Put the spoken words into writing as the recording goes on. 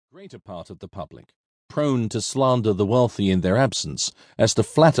greater part of the public, prone to slander the wealthy in their absence as to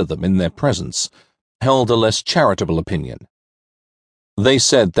flatter them in their presence, held a less charitable opinion. They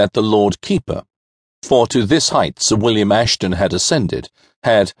said that the Lord Keeper, for to this height Sir William Ashton had ascended,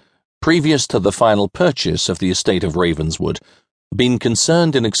 had, previous to the final purchase of the estate of Ravenswood, been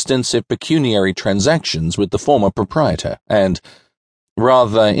concerned in extensive pecuniary transactions with the former proprietor, and,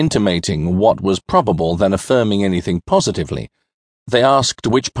 rather intimating what was probable than affirming anything positively, they asked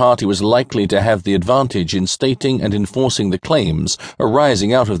which party was likely to have the advantage in stating and enforcing the claims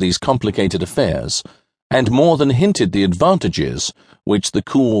arising out of these complicated affairs, and more than hinted the advantages which the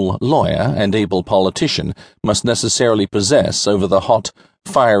cool lawyer and able politician must necessarily possess over the hot,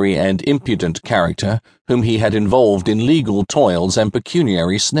 fiery, and impudent character whom he had involved in legal toils and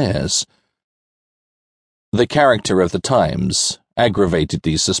pecuniary snares. The character of the times aggravated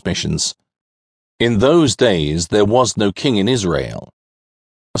these suspicions. In those days there was no king in Israel.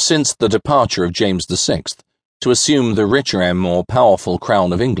 Since the departure of James VI to assume the richer and more powerful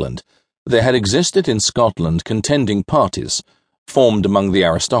crown of England, there had existed in Scotland contending parties, formed among the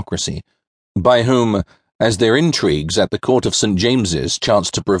aristocracy, by whom, as their intrigues at the court of St. James's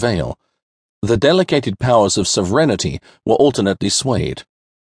chanced to prevail, the delegated powers of sovereignty were alternately swayed.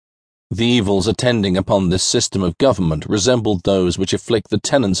 The evils attending upon this system of government resembled those which afflict the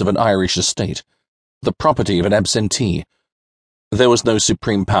tenants of an Irish estate, the property of an absentee. There was no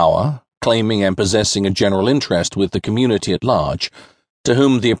supreme power, claiming and possessing a general interest with the community at large, to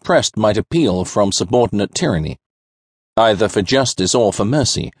whom the oppressed might appeal from subordinate tyranny, either for justice or for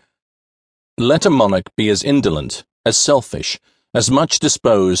mercy. Let a monarch be as indolent, as selfish, as much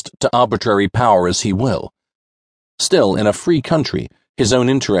disposed to arbitrary power as he will. Still, in a free country, his own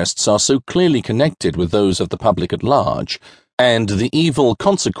interests are so clearly connected with those of the public at large, and the evil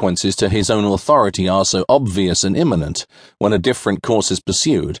consequences to his own authority are so obvious and imminent when a different course is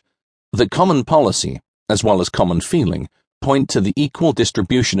pursued, that common policy, as well as common feeling, point to the equal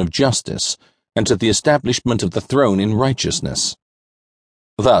distribution of justice and to the establishment of the throne in righteousness.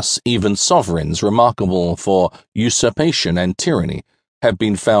 Thus, even sovereigns remarkable for usurpation and tyranny have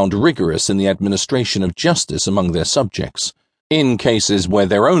been found rigorous in the administration of justice among their subjects, in cases where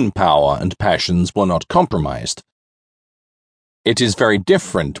their own power and passions were not compromised. It is very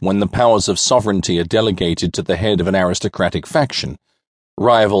different when the powers of sovereignty are delegated to the head of an aristocratic faction,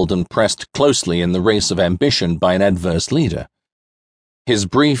 rivaled and pressed closely in the race of ambition by an adverse leader. His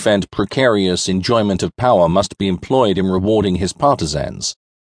brief and precarious enjoyment of power must be employed in rewarding his partisans,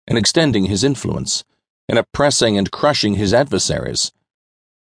 in extending his influence, in oppressing and crushing his adversaries.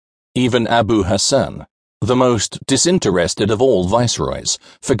 Even Abu Hassan, the most disinterested of all viceroys,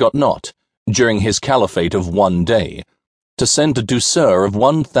 forgot not, during his caliphate of one day, to send a douceur of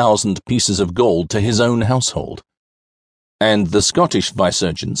 1,000 pieces of gold to his own household. And the Scottish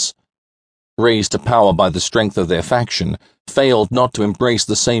vicegerents, raised to power by the strength of their faction, failed not to embrace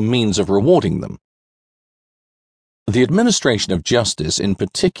the same means of rewarding them. The administration of justice, in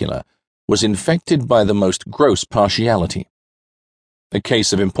particular, was infected by the most gross partiality. A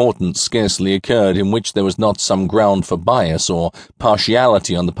case of importance scarcely occurred in which there was not some ground for bias or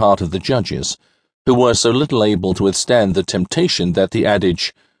partiality on the part of the judges, who were so little able to withstand the temptation that the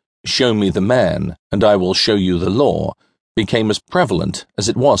adage, "Show me the man, and I will show you the law," became as prevalent as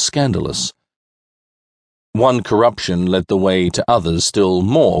it was scandalous. One corruption led the way to others still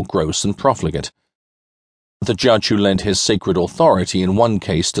more gross and profligate. The judge who lent his sacred authority in one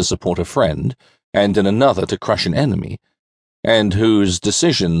case to support a friend, and in another to crush an enemy, and whose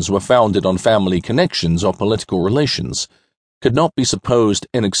decisions were founded on family connections or political relations, could not be supposed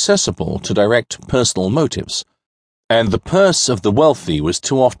inaccessible to direct personal motives, and the purse of the wealthy was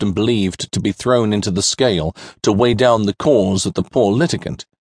too often believed to be thrown into the scale to weigh down the cause of the poor litigant.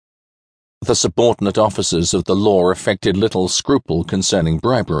 The subordinate officers of the law affected little scruple concerning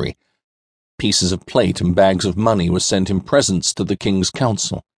bribery. Pieces of plate and bags of money were sent in presents to the king's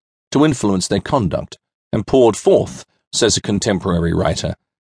council, to influence their conduct, and poured forth, says a contemporary writer,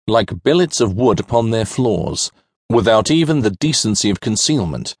 like billets of wood upon their floors, without even the decency of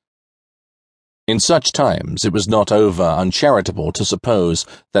concealment. In such times it was not over uncharitable to suppose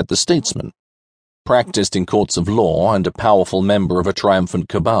that the statesman, practiced in courts of law and a powerful member of a triumphant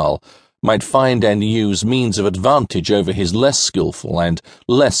cabal, might find and use means of advantage over his less skilful and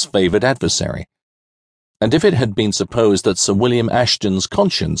less favoured adversary. And if it had been supposed that Sir William Ashton's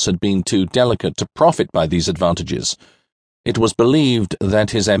conscience had been too delicate to profit by these advantages, it was believed that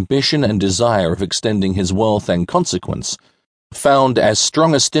his ambition and desire of extending his wealth and consequence found as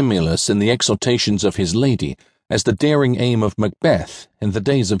strong a stimulus in the exhortations of his lady as the daring aim of Macbeth in the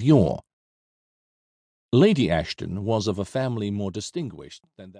days of yore. Lady Ashton was of a family more distinguished than that.